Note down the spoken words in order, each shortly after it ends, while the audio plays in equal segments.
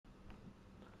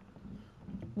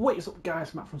What is up,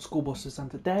 guys? Matt from Schoolbusters, and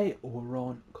today we're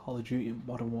on Call of Duty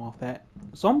Modern Warfare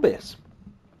Zombies.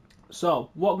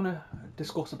 So what I'm going to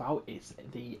discuss about is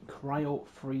the Cryo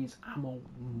Freeze Ammo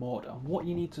mod and what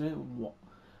you need to do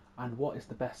and what is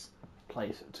the best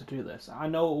place to do this. I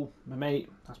know my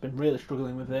mate has been really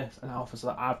struggling with this, and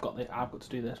obviously I've got to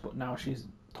do this, but now she's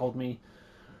told me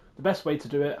the best way to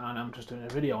do it, and I'm just doing a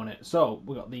video on it. So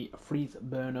we got the Freeze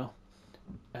Burner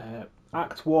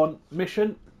Act 1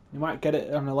 mission. You might get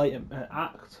it on a later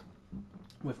act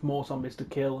with more zombies to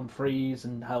kill and freeze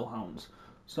and hellhounds.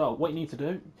 So what you need to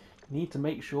do, you need to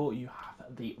make sure you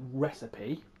have the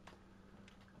recipe.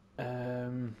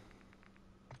 Because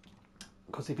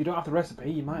if you don't have the recipe,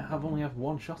 you might only have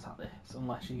one shot at this,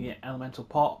 unless you get elemental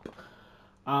pop.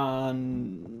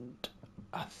 And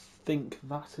I think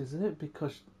that is it,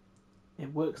 because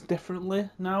it works differently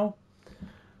now.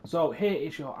 So here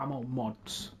is your ammo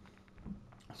mods.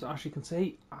 So as you can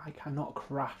see, I cannot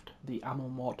craft the ammo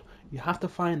mod. You have to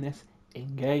find this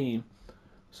in game.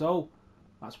 So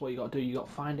that's what you got to do. You got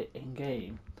to find it in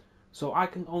game. So I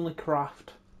can only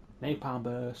craft napalm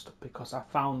burst because I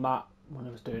found that when I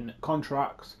was doing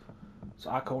contracts. So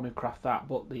I can only craft that,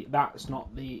 but that's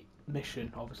not the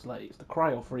mission. Obviously, it's the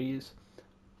cryo freeze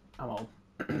ammo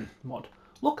mod.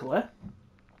 Luckily,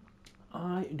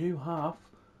 I do have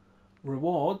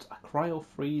rewards a cryo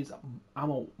freeze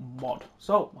ammo mod.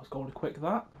 So let's go and quick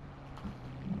that.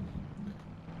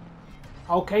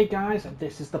 Okay guys,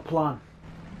 this is the plan.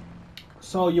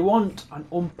 So you want an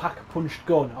unpack-a-punch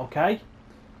gun, okay?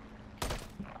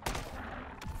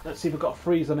 Let's see if we've got a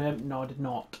freeze on him. No, I did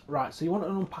not. Right, so you want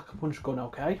an unpack-a-punch gun,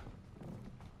 okay?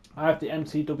 I have the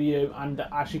MCW, and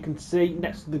as you can see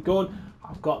next to the gun,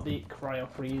 I've got the cryo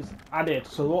freeze added.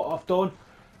 So what I've done,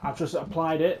 I've just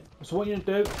applied it. So what you're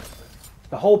going to do,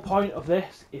 the whole point of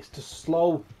this is to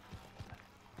slow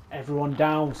everyone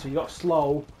down. So you've got to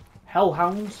slow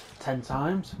hellhounds 10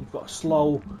 times. You've got to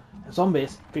slow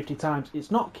zombies 50 times.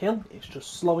 It's not kill, it's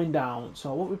just slowing down.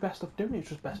 So what we're best off doing is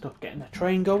just best off getting a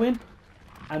train going.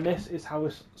 And this is how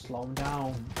we slow them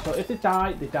down. So if they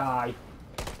die, they die.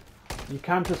 You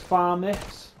can't just farm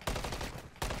this.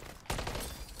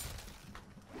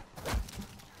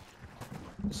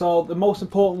 So the most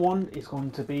important one is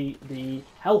going to be the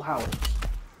Hellhounds.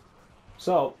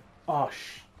 So, I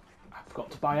forgot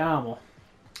to buy armour.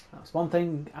 That's one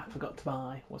thing I forgot to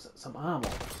buy, was some armour.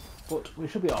 But we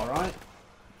should be alright.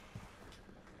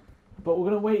 But we're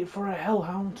going to wait for a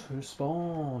Hellhound to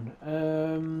spawn.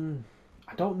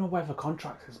 I don't know whether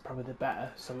contracts is probably the better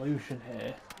solution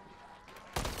here.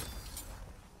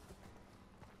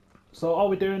 So all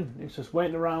we're doing is just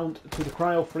waiting around till the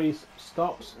cryo freeze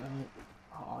stops, and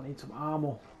I need some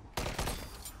armour.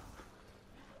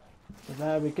 So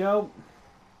there we go.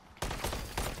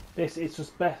 This is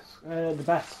just the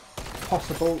best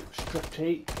possible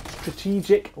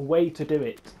strategic way to do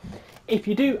it. If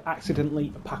you do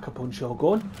accidentally pack-a-punch your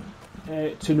gun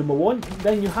to number 1,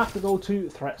 then you have to go to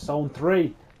threat zone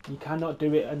 3. You cannot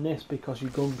do it in this because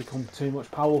your gun becomes too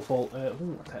much powerful.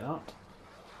 I'll take that.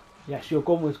 Yes, your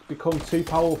gun will become too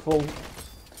powerful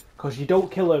because you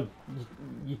don't kill them.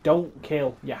 You don't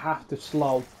kill. You have to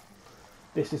slow.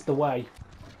 This is the way.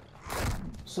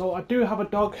 So I do have a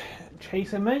dog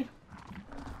chasing me.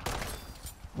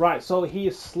 Right, so he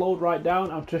is slowed right down.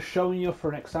 I'm just showing you for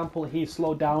an example. He's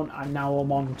slowed down and now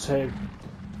I'm on 2.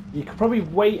 You could probably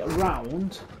wait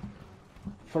around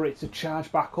for it to charge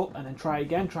back up and then try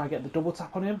again. Try and get the double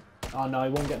tap on him. Oh no, he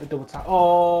won't get the double tap.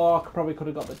 Oh, I probably could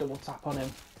have got the double tap on him.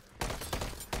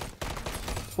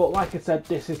 But like I said,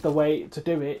 this is the way to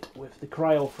do it with the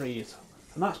cryo freeze.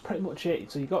 And that's pretty much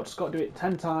it. So you've just got to do it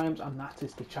 10 times, and that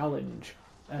is the challenge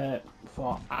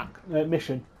for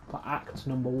mission for act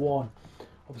number 1.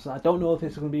 Obviously, I don't know if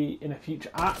this is going to be in a future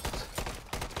act,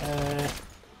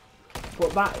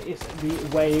 but that is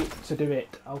the way to do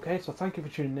it. Okay, so thank you for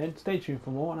tuning in. Stay tuned for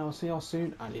more, and I will see you all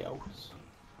soon. Adios.